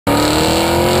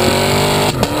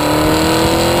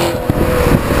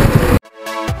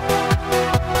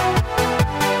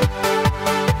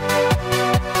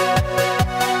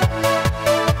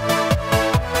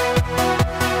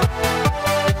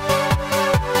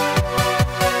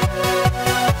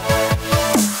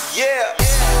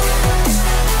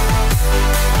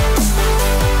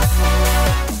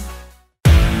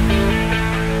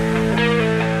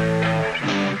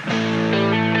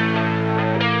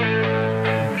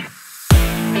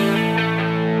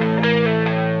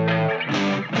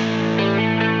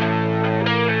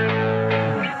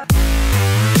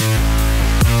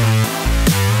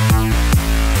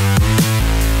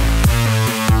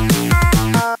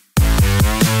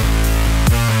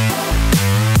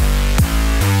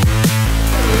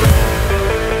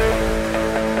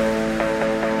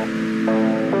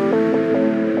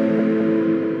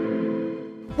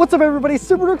What's up everybody,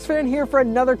 Subaruwrxfan here for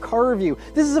another car review.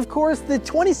 This is of course the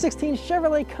 2016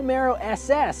 Chevrolet Camaro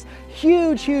SS.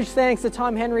 Huge thanks to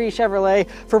Tom Henry Chevrolet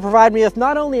for providing me with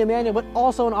not only a manual but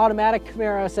also an automatic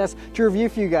Camaro SS to review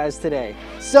for you guys today.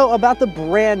 So about the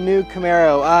brand new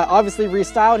Camaro, obviously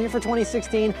restyled here for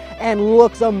 2016 and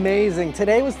looks amazing.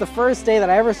 Today was the first day that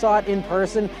I ever saw it in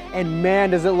person and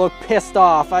man does it look pissed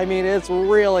off. I mean, it's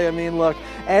really a mean look.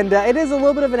 And it is a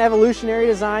little bit of an evolutionary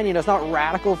design, you know, it's not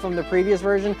radical from the previous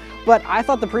version, but I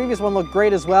thought the previous one looked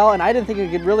great as well, and I didn't think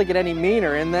it could really get any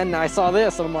meaner. And then I saw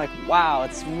this, and I'm like, wow,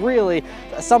 it's really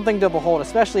something to behold,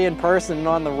 especially in person and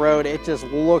on the road. It just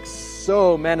looks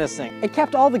so menacing. It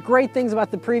kept all the great things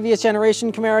about the previous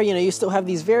generation Camaro. You know, you still have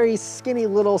these very skinny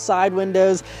little side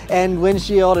windows and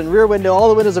windshield and rear window. All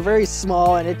the windows are very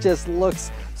small, and it just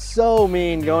looks so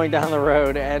mean going down the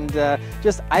road. And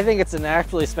I think it's an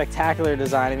absolutely spectacular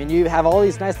design. I mean, you have all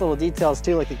these nice little details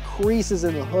too, like the creases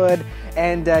in the hood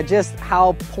and just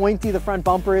how pointy the front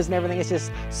bumper is and everything. It's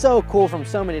just so cool from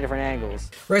so many different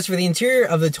angles. Right, for the interior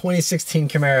of the 2016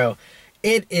 Camaro,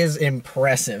 it is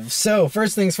impressive. So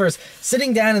first things first,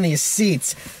 sitting down in these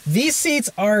seats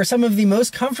are some of the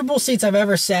most comfortable seats I've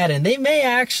ever sat in. They may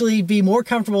actually be more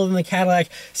comfortable than the Cadillac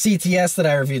CTS that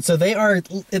I reviewed. So they are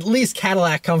at least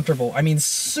Cadillac comfortable. I mean,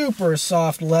 super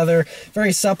soft leather,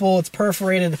 very supple, it's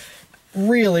perforated.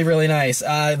 Really nice.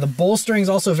 The bolstering is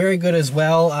also very good as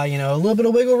well. You know, a little bit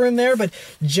of wiggle room there, but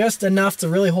just enough to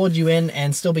really hold you in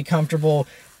and still be comfortable.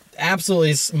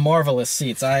 Absolutely marvelous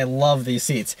seats. I love these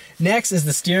seats. Next is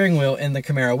the steering wheel in the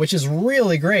Camaro, which is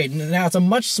really great. Now it's a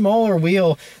much smaller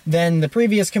wheel than the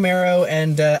previous Camaro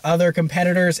and other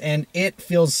competitors, and it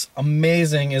feels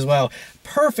amazing as well.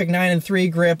 Perfect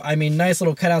 9-3 grip. I mean, nice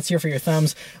little cutouts here for your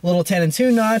thumbs. Little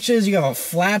 10-2 notches. You have a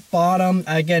flat bottom.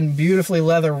 Again, beautifully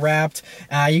leather wrapped.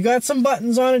 You got some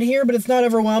buttons on it here, but it's not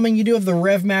overwhelming. You do have the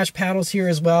rev match paddles here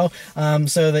as well,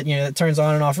 so that, you know, it turns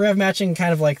on and off rev matching,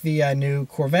 kind of like the new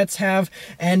Corvettes have.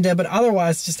 And but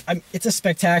otherwise, just it's a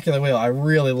spectacular wheel. I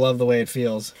really love the way it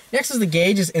feels. Next is the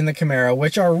gauges in the Camaro,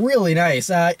 which are really nice.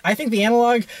 I think the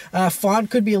analog font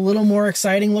could be a little more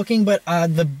exciting looking, but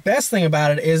the best thing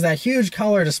about it is that huge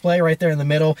color display right there in the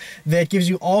middle that gives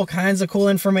you all kinds of cool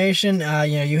information. You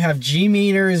know, you have G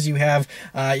meters, you have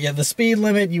the speed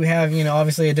limit, you have, you know,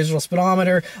 obviously a digital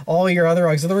speedometer. All your other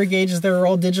auxiliary gauges there are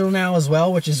all digital now as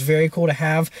well, which is very cool to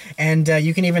have. And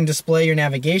you can even display your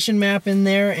navigation map in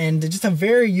there, and just a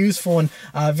very useful and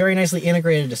very nicely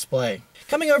integrated display.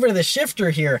 Coming over to the shifter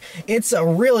here, it's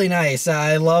really nice.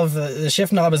 I love the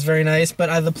shift knob is very nice,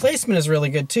 but the placement is really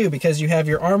good too, because you have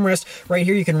your armrest right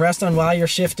here you can rest on while you're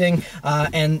shifting,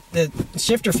 and the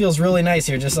shifter feels really nice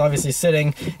here, just obviously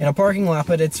sitting in a parking lot,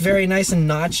 but it's very nice and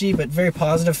notchy, but very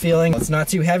positive feeling. It's not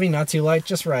too heavy, not too light,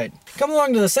 just right. Come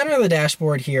along to the center of the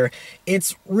dashboard here,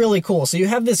 it's really cool. So you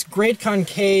have this great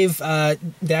concave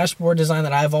dashboard design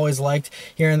that I've always liked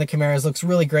here in the Camaros. Looks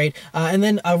really great. And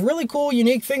then a really cool,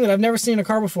 unique thing that I've never seen in a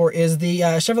car before is the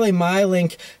Chevrolet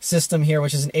MyLink system here,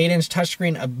 which is an 8-inch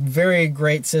touchscreen, a very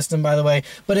great system, by the way,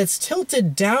 but it's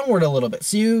tilted downward a little bit.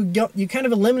 So you kind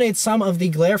of eliminate some of the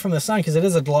glare from the sun because it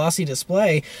is a glossy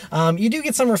display. You do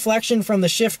get some reflection from the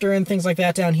shifter and things like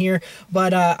that down here,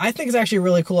 but I think it's actually a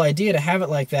really cool idea to have it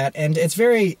like that. And it's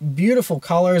very beautiful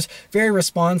colors, very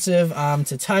responsive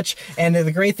to touch. And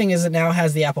the great thing is it now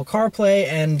has the Apple CarPlay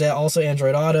and also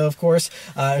Android Auto, of course,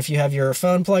 if you have your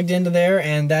phone plugged into there,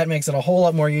 and that makes it a whole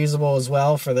lot more usable as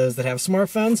well for those that have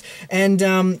smartphones. And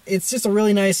it's just a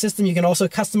really nice system. You can also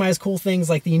customize cool things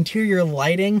like the interior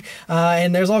lighting,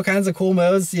 and there's all kinds of cool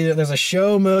modes. There's a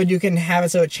show mode. You can have it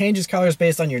so it changes colors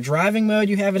based on your driving mode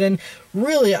you have it in.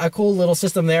 Really a cool little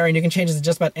system there, and you can change it to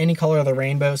just about any color of the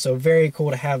rainbow, so very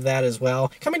cool to have that as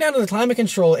well. Coming down to the climate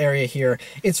control area here,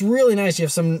 it's really nice. You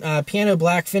have some piano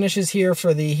black finishes here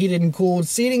for the heated and cooled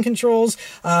seating controls,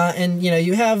 and you know,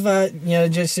 you have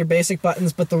just your basic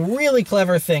buttons, but the really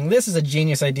clever thing, this is a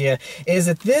genius idea, is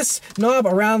that this knob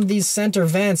around these center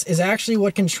vents is actually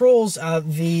what controls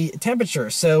the temperature.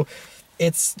 So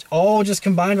it's all just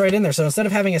combined right in there. So instead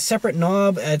of having a separate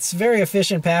knob, it's very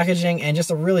efficient packaging and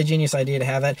just a really genius idea to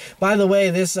have that. By the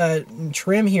way, this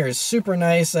trim here is super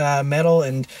nice, metal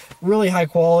and really high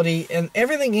quality, and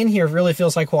everything in here really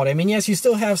feels high quality. I mean, yes, you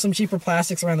still have some cheaper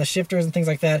plastics around the shifters and things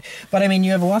like that, but I mean,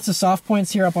 you have lots of soft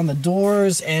points here up on the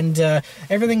doors, and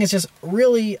everything is just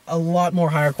really a lot more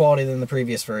higher quality than the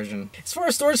previous version. As far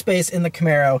as storage space in the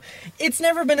Camaro, it's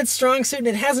never been its strong suit, and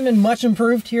it hasn't been much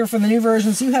improved here for the new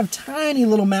version, so you have time tiny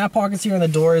little map pockets here on the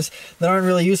doors that aren't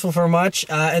really useful for much.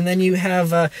 And then you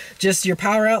have just your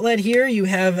power outlet here. You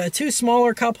have two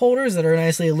smaller cup holders that are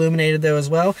nicely illuminated though as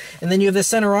well. And then you have the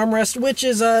center armrest, which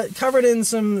is covered in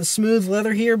some smooth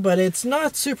leather here, but it's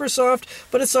not super soft,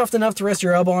 but it's soft enough to rest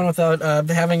your elbow on without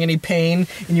having any pain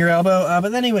in your elbow.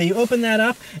 But anyway, you open that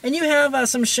up and you have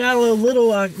some shallow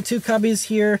little two cubbies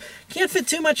here. Can't fit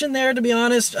too much in there, to be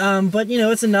honest, but you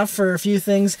know, it's enough for a few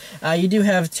things. You do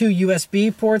have two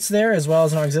USB ports there as well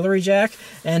as an auxiliary jack,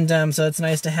 and so it's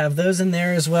nice to have those in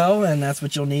there as well, and that's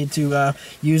what you'll need to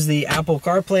use the Apple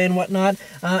CarPlay and whatnot.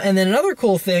 And then another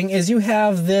cool thing is you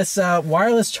have this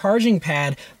wireless charging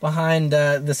pad behind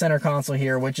the center console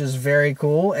here, which is very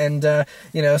cool. And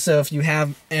you know, so if you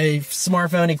have a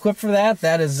smartphone equipped for that,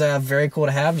 that is very cool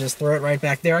to have. Just throw it right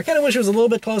back there. I kind of wish it was a little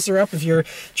bit closer up if you're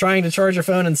trying to charge your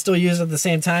phone and still use it at the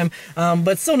same time,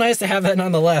 but still nice to have that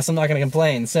nonetheless. I'm not going to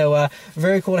complain. So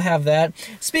very cool to have that.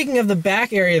 Speaking of the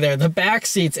back area there, the back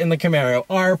seats in the Camaro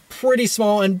are pretty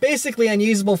small and basically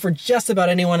unusable for just about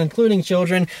anyone, including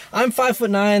children. I'm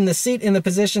 5'9". The seat in the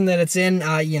position that it's in,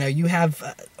 you know, you have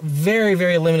very,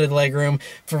 very limited leg room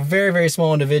for very, very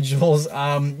small individuals.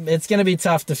 It's going to be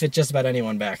tough to fit just about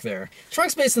anyone back there.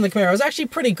 Trunk space in the Camaro is actually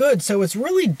pretty good, so it's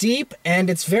really deep and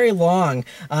it's very long.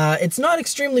 It's not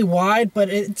extremely wide, but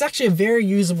it's actually a very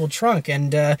usable trunk,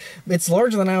 and it's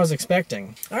larger than I was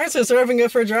expecting. Alright, so let's start up and go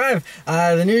for a drive.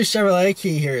 The new Chevrolet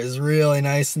key here is really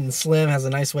nice and slim, has a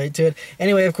nice weight to it.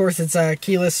 Anyway, of course, it's a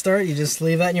keyless start. You just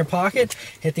leave that in your pocket,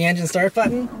 hit the engine start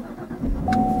button,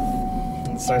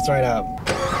 and it starts right up.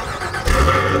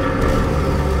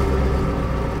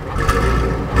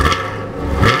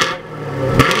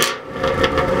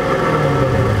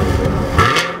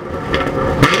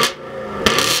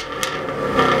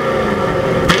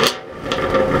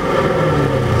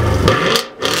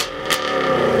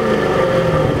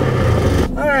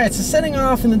 So setting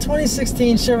off in the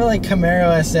 2016 Chevrolet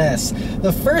Camaro SS,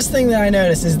 the first thing that I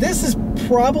noticed is this is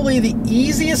probably the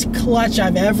easiest clutch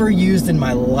I've ever used in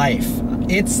my life.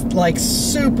 It's like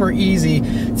super easy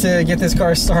to get this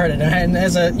car started, and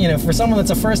as a, you know, for someone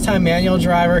that's a first-time manual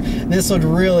driver, this would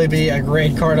really be a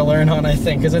great car to learn on, I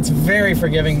think, because it's very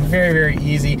forgiving, very, very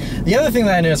easy. The other thing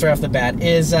that I noticed right off the bat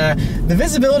is the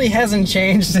visibility hasn't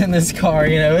changed in this car.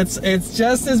 You know, it's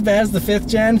just as bad as the 5th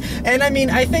gen, and I mean,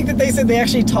 I think that they said they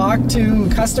actually talked to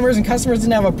customers, and customers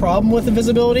didn't have a problem with the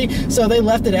visibility, so they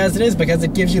left it as it is because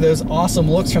it gives you those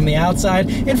awesome looks from the outside,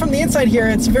 and from the inside here,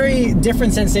 it's a very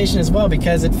different sensation as well,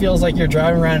 because it feels like you're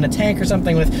driving around in a tank or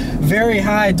something with very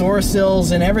high door sills,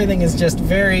 and everything is just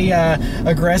very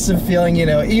aggressive feeling. You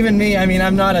know, even me, I mean,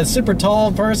 I'm not a super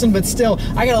tall person, but still,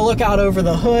 I gotta look out over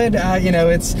the hood. You know,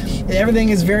 everything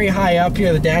is very high up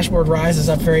here. The dashboard rises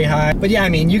up very high. But yeah, I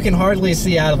mean, you can hardly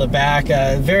see out of the back.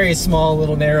 Very small,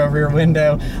 little narrow rear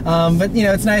window. But you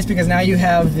know, it's nice because now you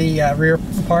have the rear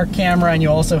park camera, and you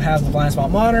also have the blind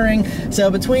spot monitoring. So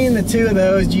between the two of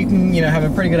those, you can, you know, have a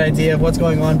pretty good idea of what's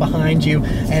going on behind you,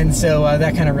 and so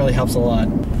that kind of really helps a lot.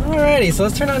 Alrighty, so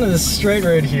let's turn onto the straight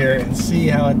road here and see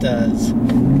how it does.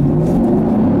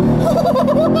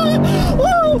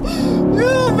 Oh,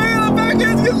 oh man, the back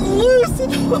end's getting loose.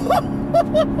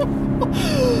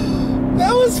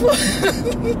 That was fun.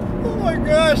 Oh my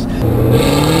gosh.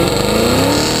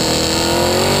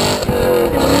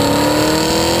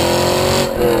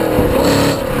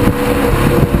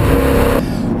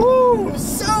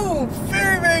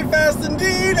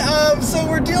 So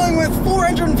we're dealing with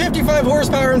 455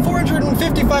 horsepower and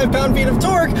 455 pound-feet of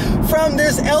torque from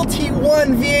this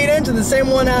LT1 V8 engine, the same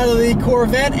one out of the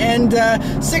Corvette, and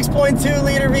 6.2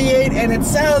 liter V8, and it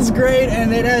sounds great,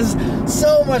 and it has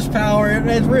so much power.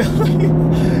 It really,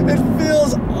 it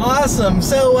feels awesome.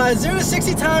 So 0 to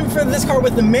 60 time for this car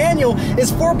with the manual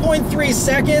is 4.3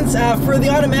 seconds. For the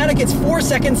automatic, it's 4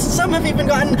 seconds. Some have even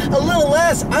gotten a little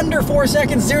less, under 4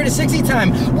 seconds, 0 to 60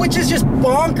 time, which is just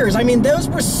bonkers. I mean, those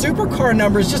were supercar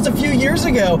numbers just a few years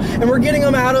ago, and we're getting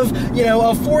them out of, you know,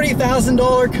 a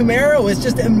 $40,000 Camaro. It's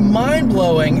just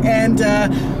mind-blowing, and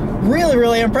really,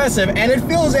 really impressive, and it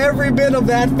feels every bit of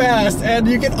that fast, and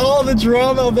you get all the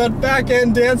drama of that back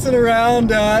end dancing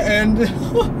around, and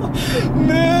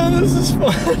man, this is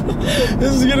fun.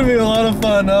 This is gonna be a lot of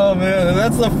fun. Oh man, and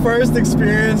that's the first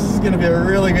experience. This is gonna be a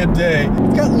really good day.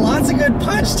 It's got lots of good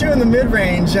punch too in the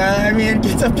mid-range. I mean, it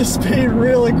gets up to speed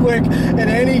really quick in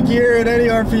any gear, at any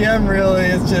RPM, really.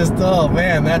 It's just, oh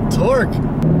man, that torque.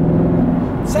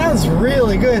 Sounds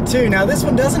really good too. Now this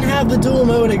one doesn't have the dual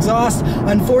mode exhaust,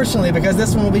 unfortunately, because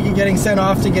this one will be getting sent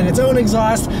off to get its own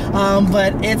exhaust,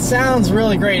 but it sounds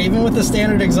really great, even with the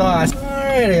standard exhaust.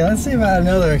 Alrighty, let's see about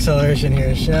another acceleration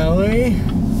here, shall we?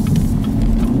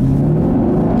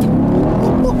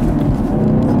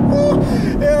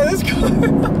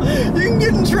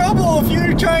 in trouble if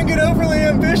you try and get overly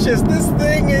ambitious. This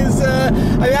thing is,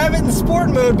 I have it in sport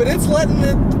mode, but it's letting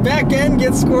the back end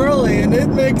get squirrely, and it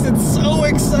makes it so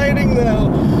exciting though.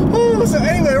 Woo, so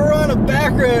anyway, we're on a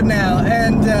back road now,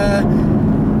 and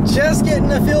just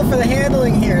getting a feel for the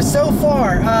handling here. So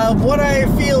far, what I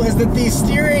feel is that the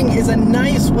steering is a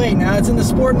nice weight. Now, it's in the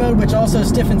sport mode, which also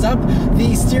stiffens up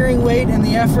the steering weight and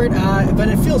the effort, but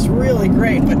it feels really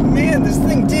great. But man, this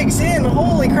thing digs in.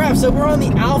 Holy crap. So we're on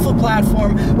the Alpha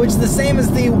platform, which is the same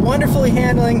as the wonderfully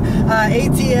handling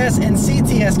ATS and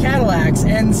CTS Cadillacs.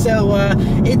 And so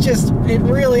it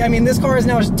really, I mean, this car is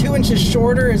now 2 inches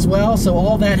shorter as well, so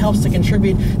all that helps to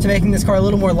contribute to making this car a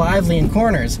little more lively in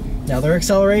corners. Now their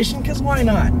acceleration, because why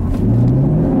not?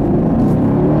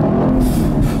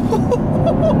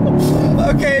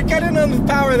 Okay, it got in on the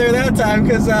power there that time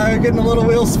because I'm getting a little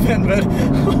wheel spin, but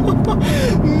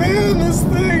man, this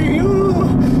thing.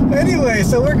 Anyway,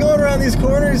 so we're going around these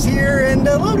corners here, and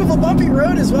a little bit of a bumpy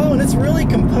road as well, and it's really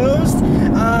composed.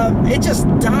 It just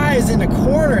dives into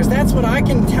corners. That's what I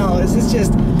can tell, is it's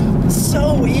just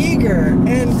so eager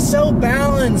and so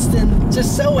balanced and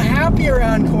just so happy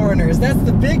around corners. That's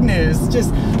the big news.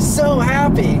 Just so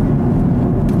happy.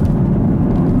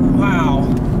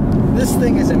 Wow. This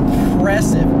thing is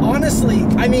impressive. Honestly,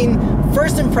 I mean,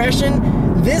 first impression,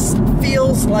 this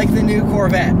feels like the new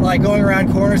Corvette, like going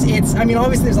around corners. It's, I mean,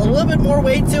 obviously there's a little bit more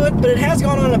weight to it, but it has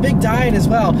gone on a big diet as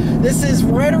well. This is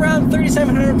right around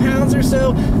 3,700 pounds or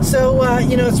so. So,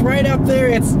 you know, it's right up there.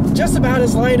 It's just about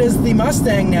as light as the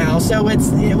Mustang now. So it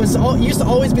used to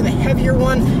always be the heavier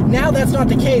one. Now that's not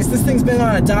the case. This thing's been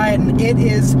on a diet, and it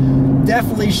is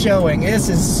definitely showing. This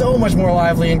is so much more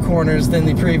lively in corners than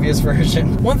the previous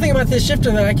version. One thing about this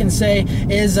shifter that I can say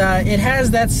is it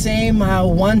has that same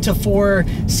 1 to 4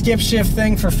 skip shift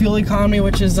thing for fuel economy,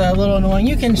 which is a little annoying.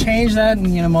 You can change that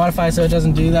and, you know, modify so it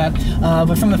doesn't do that,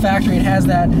 but from the factory it has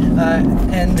that,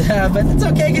 but it's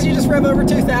okay because you just rev over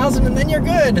 2,000 and then you're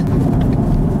good.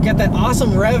 Got that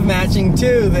awesome rev matching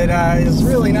too that is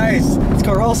really nice. This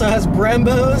car also has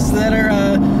Brembos that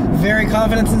are very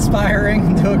confidence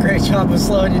inspiring, do a great job of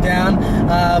slowing you down,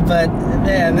 but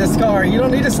man, this car, you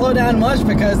don't need to slow down much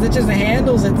because it just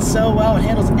handles it so well. It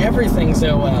handles everything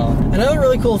so well. Another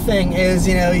really cool thing is,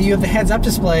 you know, you have the heads-up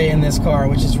display in this car,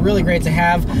 which is really great to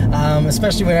have,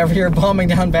 especially whenever you're bombing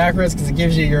down back roads, because it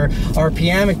gives you your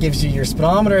RPM, it gives you your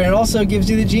speedometer, and it also gives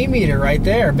you the G meter right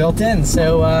there built in.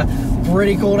 So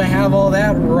pretty cool to have all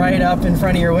that right up in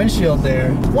front of your windshield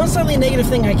there. One slightly negative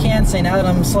thing I can say now that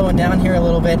I'm slowing down here a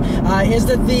little bit is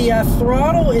that the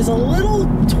throttle is a little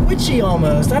twitchy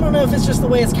almost. I don't know if it's just the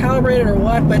way it's calibrated or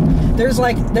what, but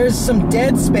there's some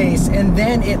dead space, and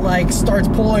then it like starts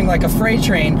pulling like a freight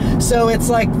train. So it's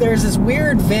like there's this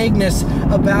weird vagueness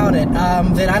about it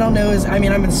that I don't know is, I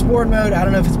mean, I'm in sport mode. I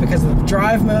don't know if it's because of the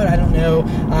drive mode. I don't know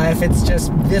if it's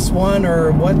just this one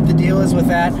or what the deal is with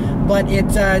that, but it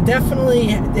definitely,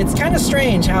 it's kind of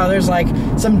strange how there's like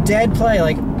some dead play,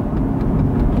 like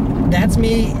that's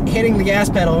me hitting the gas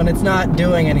pedal and it's not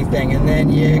doing anything, and then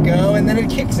you go and then it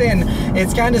kicks in.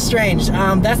 It's kind of strange.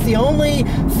 That's the only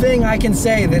thing I can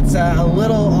say that's a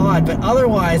little odd, but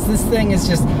otherwise this thing is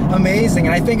just amazing.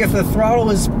 And I think if the throttle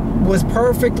was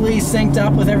perfectly synced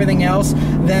up with everything else,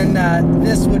 then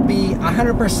this would be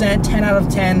 100% 10 out of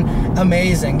 10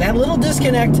 amazing. That little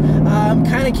disconnect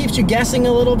kind of keeps you guessing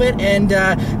a little bit, and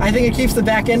I think it keeps the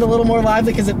back end a little more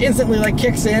lively because it instantly like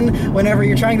kicks in whenever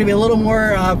you're trying to be a little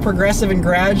more progressive and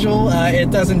gradual.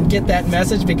 It doesn't get that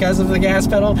message because of the gas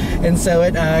pedal, and so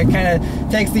it kind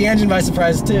of takes the engine by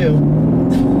surprise too.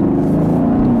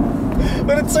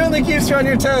 But it certainly keeps you on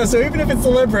your toes, so even if it's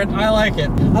deliberate, I like it.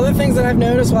 Other things that I've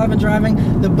noticed while I've been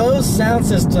driving, the Bose sound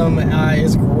system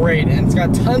is great, and it's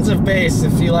got tons of bass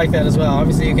if you like that as well.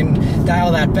 Obviously you can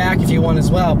dial that back if you want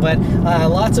as well, but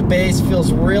lots of bass,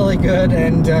 feels really good,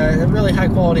 and a really high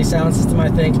quality sound system, I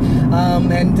think.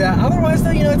 Otherwise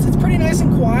though, you know, it's pretty nice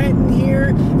and quiet in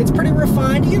here. It's pretty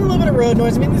refined. You get a little bit of road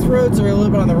noise. I mean, these roads are a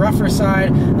little bit on the rougher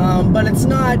side, but it's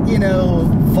not, you know,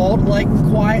 vault-like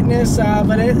quietness,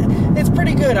 but it's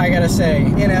pretty good, I gotta say,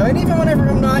 you know. And even whenever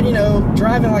I'm not, you know,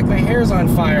 driving like my hair's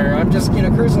on fire, I'm just, you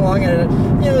know, cruising along at a,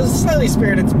 you know, slightly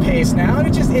spirited pace now, and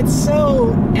it's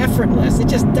so effortless. It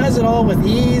just does it all with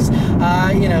ease.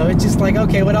 You know, it's just like,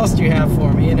 okay, what else do you have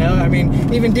for me, you know? I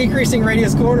mean, even decreasing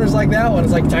radius corners like that one,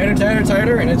 it's like tighter, tighter,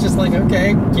 tighter, and it's just like,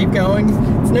 okay, keep going.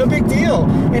 It's no big deal.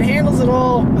 It handles it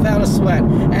all without a sweat,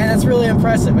 and it's really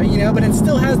impressive, you know, but it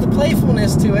still has the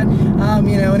playfulness to it,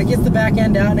 you know, and it gets the back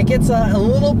end out, and it gets a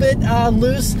little bit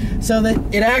loose so that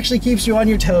it actually keeps you on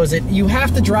your toes. You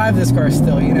have to drive this car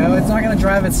still, you know. It's not going to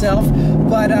drive itself,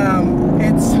 but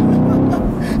it's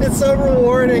it's so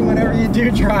rewarding whenever you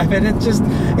do drive it.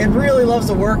 It really loves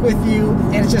to work with you,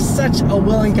 and it's just such a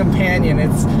willing companion.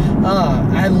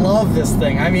 I love this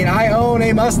thing. I mean, I own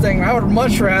a Mustang. I would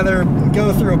much rather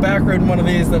go through a back road in one of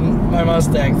these than my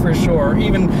Mustang, for sure.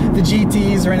 Even the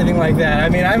GTs or anything like that. I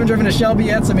mean, I haven't driven a Shelby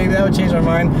yet, so maybe that would change my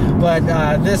mind, but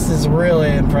this is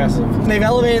really impressive. They've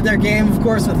elevated their game, of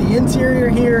course, with the interior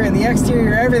here and the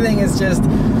exterior. Everything is just,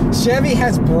 Chevy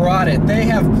has brought it. They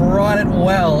have brought it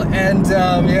well, and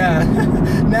yeah,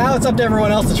 now it's up to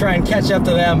everyone else to try and catch up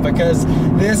to them, because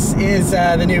this is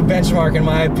the new benchmark, in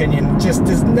my opinion. Just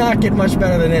does not get much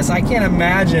better than this. I can't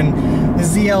imagine the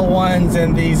ZL1s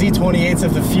and the Z28s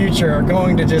of the future are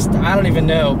going to just, I don't even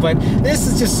know, but this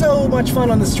is just so much fun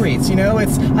on the streets. You know,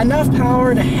 it's enough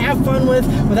power to have fun with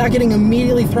without getting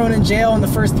immediately thrown in jail in the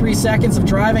first 3 seconds of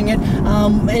driving it,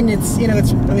 and it's, you know,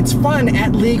 it's fun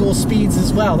at legal speeds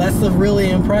as well. That's the really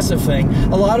impressive thing.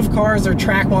 A lot of cars are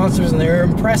track monsters and they're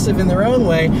impressive in their own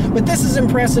way, but this is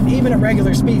impressive even at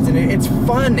regular speeds, and it's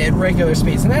fun at regular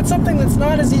speeds, and that's something that's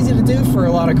not as easy to do for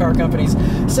a lot of car companies.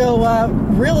 So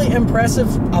really impressive,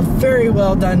 a very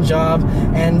well done job,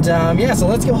 and yeah, so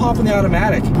let's go hop in the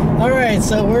automatic. Alright,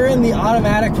 so we're in the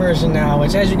automatic version now,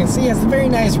 which, as you can see, has a very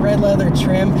nice red leather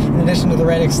trim in addition to the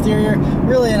red exterior.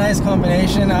 Really a nice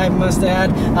combination, I must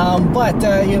add. But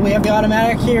you know, we have the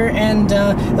automatic here, and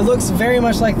it looks very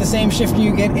much like the same shifter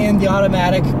you get in the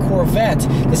automatic Corvette.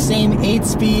 The same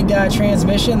 8-speed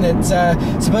transmission that's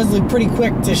supposedly pretty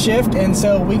quick to shift, and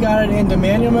so we got it into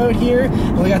manual mode here.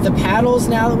 And we got the paddles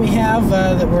now that we have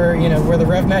that were, you know, where the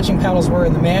rev matching paddles were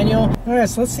in the manual. Alright,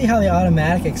 so let's see how the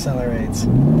automatic accelerates.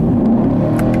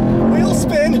 Wheel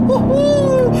spin!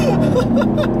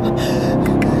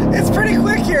 It's pretty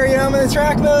quick here, you know, I'm in the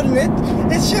track mode,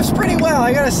 and it shifts pretty well,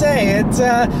 I gotta say. It's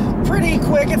pretty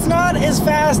quick. It's not as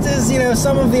fast as, you know,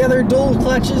 some of the other dual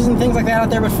clutches and things like that out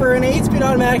there, but for an 8-speed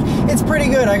automatic, it's pretty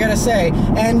good, I gotta say.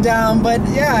 And but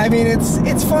yeah, I mean,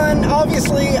 it's fun.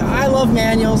 Obviously, I love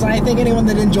manuals, and I think anyone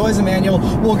that enjoys a manual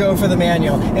will go for the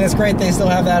manual, and it's great they still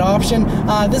have that option.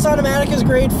 This automatic is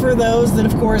great for those that,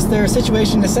 of course, their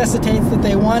situation necessitates that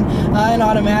they want an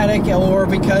automatic, or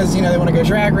because, you know, they want to go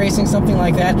drag racing, something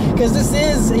like that, because this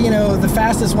is, you know, the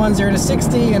fastest one, 0 to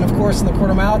 60, and of course in the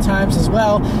quarter-mile times as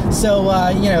well. So,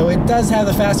 you know, it does have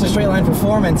the faster straight line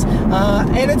performance,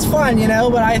 and it's fun, you know,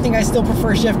 but I think I still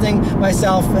prefer shifting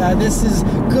myself. This is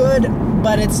good,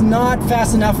 but it's not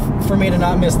fast enough for me to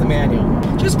not miss the manual.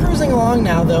 Just cruising along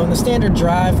now, though, in the standard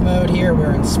drive mode here.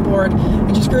 We're in sport,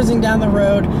 and just cruising down the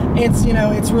road. It's, you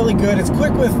know, it's really good. It's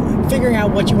quick with figuring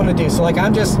out what you want to do. So, like, I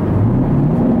just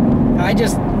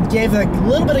gave a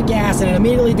little bit of gas, and it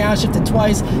immediately downshifted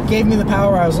twice, gave me the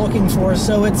power I was looking for.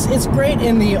 So it's great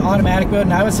in the automatic mode,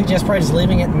 and I would suggest probably just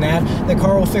leaving it in that. The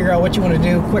car will figure out what you want to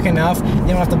do quick enough. You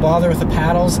don't have to bother with the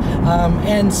paddles,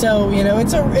 and so, you know,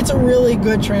 it's a really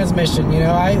good transmission. You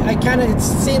know, I kind of, it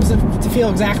seems to feel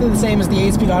exactly the same as the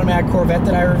 8-speed automatic Corvette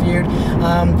that I reviewed.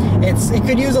 It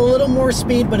could use a little more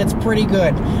speed, but it's pretty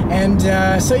good. And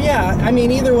so yeah, I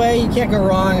mean, either way, you can't go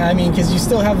wrong. I mean, because you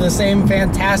still have the same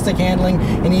fantastic handling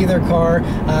in either car,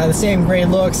 the same great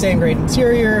look, same great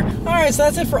interior. Alright, so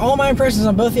that's it for all my impressions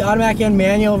on both the automatic and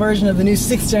manual version of the new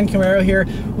 6th gen Camaro here.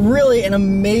 Really an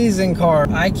amazing car.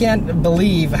 I can't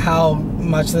believe how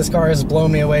much this car has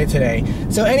blown me away today.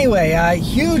 So anyway,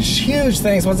 huge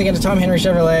thanks once again to Tom Henry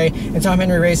Chevrolet and Tom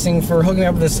Henry Racing for hooking me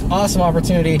up with this awesome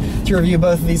opportunity to review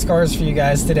both of these cars for you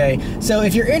guys today. So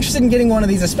if you're interested in getting one of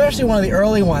these, especially one of the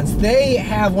early ones, they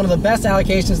have one of the best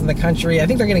allocations in the country. I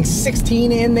think they're getting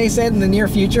 16 in, they said, in the near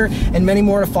future, and many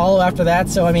more to follow after that.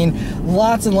 So I mean,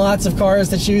 lots and lots of cars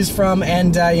to choose from,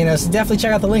 and you know, so definitely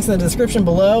check out the links in the description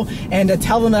below, and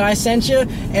tell them that I sent you,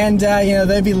 and you know,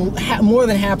 they'd be more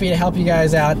than happy to help you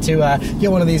guys out to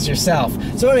get one of these yourself.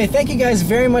 So anyway, thank you guys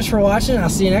very much for watching. I'll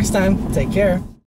see you next time. Take care.